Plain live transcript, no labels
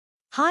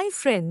Hi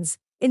friends,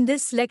 in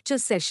this lecture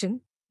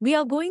session, we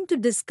are going to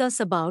discuss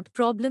about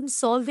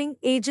problem-solving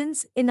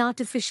agents in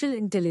artificial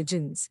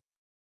intelligence.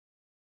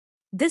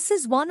 This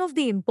is one of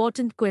the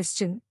important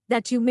questions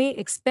that you may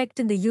expect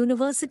in the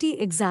university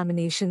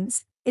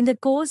examinations in the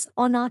course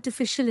on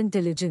artificial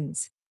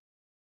intelligence.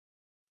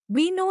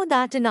 We know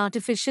that in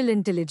artificial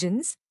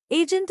intelligence,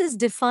 agent is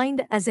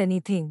defined as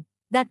anything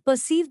that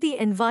perceives the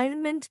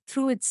environment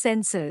through its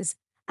sensors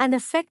and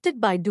affected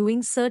by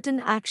doing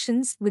certain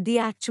actions with the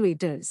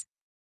actuators.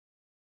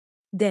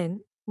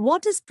 Then,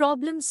 what is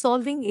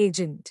problem-solving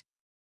agent?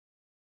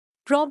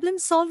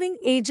 Problem-solving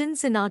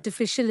agents in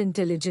artificial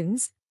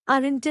intelligence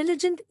are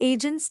intelligent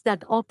agents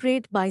that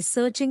operate by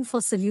searching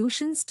for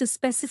solutions to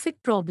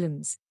specific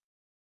problems.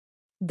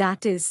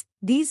 That is,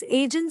 these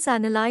agents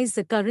analyze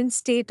the current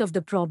state of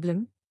the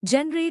problem,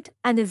 generate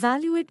and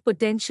evaluate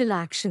potential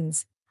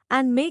actions,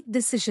 and make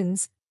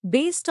decisions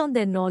based on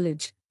their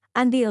knowledge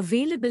and the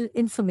available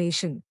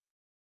information.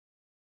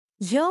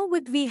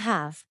 Herewith we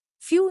have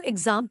few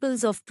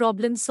examples of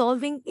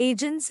problem-solving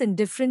agents in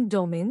different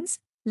domains.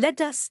 Let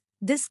us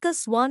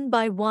discuss one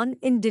by one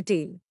in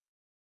detail.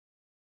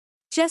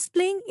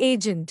 Chess-playing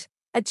agent.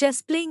 A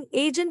chess-playing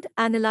agent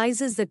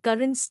analyzes the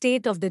current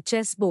state of the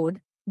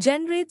chessboard,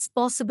 generates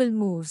possible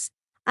moves,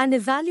 and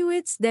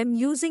evaluates them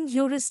using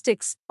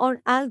heuristics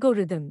or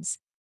algorithms.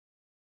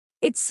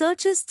 It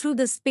searches through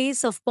the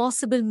space of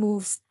possible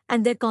moves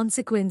and their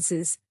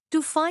consequences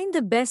to find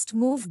the best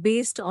move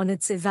based on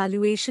its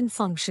evaluation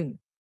function.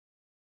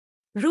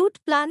 Route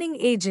planning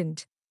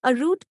agent. A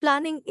route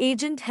planning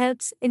agent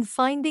helps in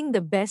finding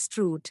the best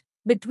route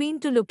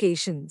between two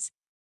locations.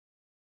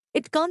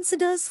 It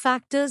considers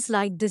factors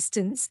like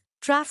distance,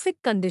 traffic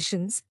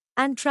conditions,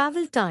 and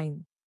travel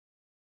time.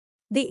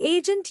 The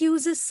agent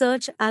uses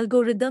search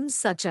algorithms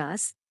such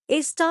as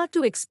A*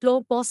 to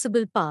explore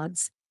possible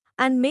paths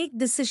and make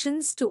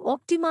decisions to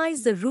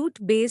optimize the route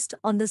based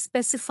on the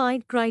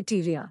specified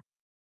criteria.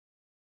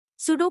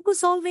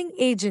 Sudoku-solving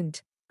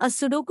agent. A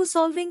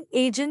Sudoku-solving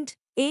agent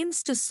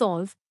aims to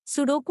solve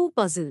Sudoku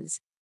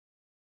puzzles.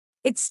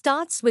 It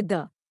starts with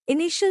the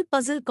initial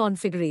puzzle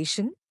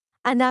configuration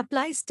and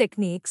applies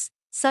techniques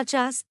such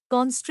as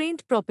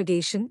constraint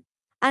propagation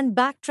and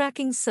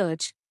backtracking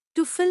search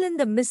to fill in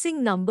the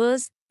missing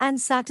numbers and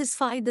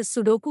satisfy the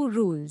Sudoku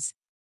rules.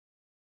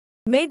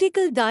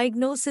 Medical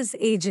diagnosis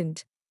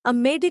agent. A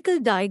medical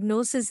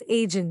diagnosis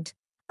agent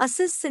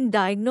assists in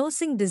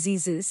diagnosing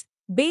diseases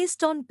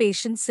based on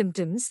patient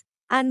symptoms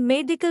and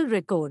medical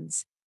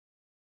records.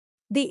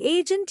 The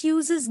agent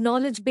uses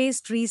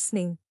knowledge-based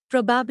reasoning,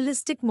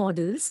 probabilistic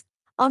models,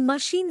 or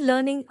machine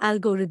learning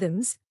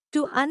algorithms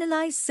to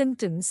analyze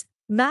symptoms,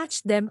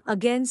 match them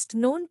against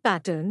known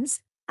patterns,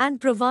 and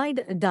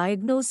provide a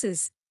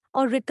diagnosis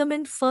or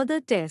recommend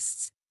further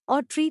tests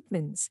or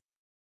treatments.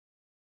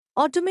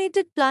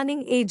 Automated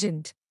planning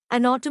agent.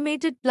 An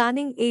automated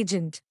planning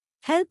agent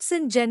helps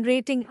in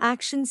generating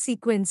action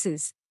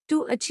sequences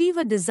to achieve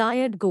a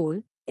desired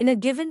goal in a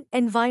given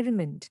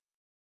environment.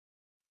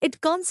 It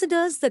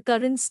considers the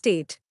current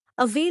state,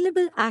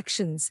 available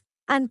actions,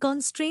 and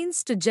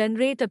constraints to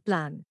generate a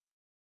plan.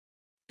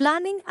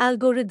 Planning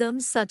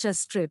algorithms such as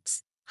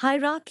strips,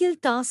 hierarchical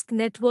task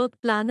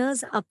network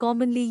planners are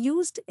commonly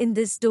used in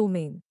this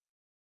domain.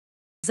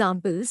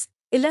 Examples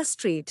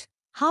illustrate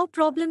how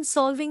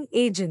problem-solving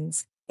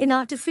agents in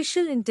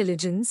artificial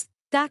intelligence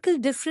tackle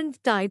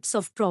different types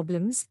of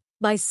problems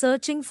by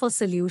searching for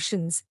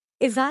solutions,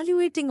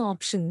 evaluating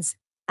options,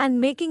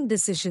 and making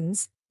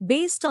decisions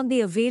based on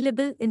the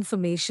available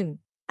information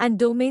and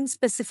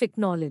domain-specific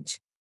knowledge.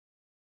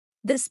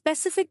 The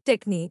specific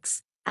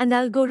techniques and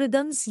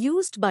algorithms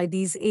used by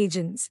these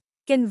agents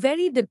can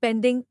vary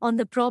depending on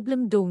the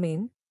problem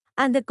domain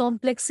and the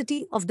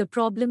complexity of the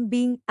problem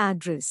being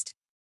addressed.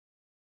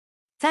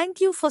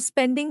 Thank you for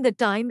spending the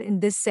time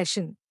in this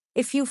session.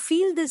 If you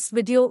feel this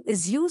video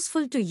is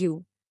useful to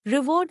you,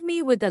 reward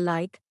me with a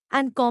like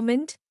and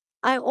comment.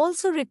 I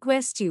also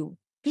request you,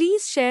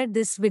 please share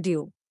this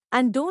video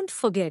and don't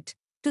forget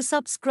to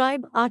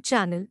subscribe our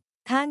channel.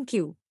 Thank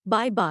you.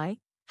 Bye bye.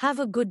 Have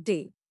a good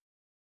day.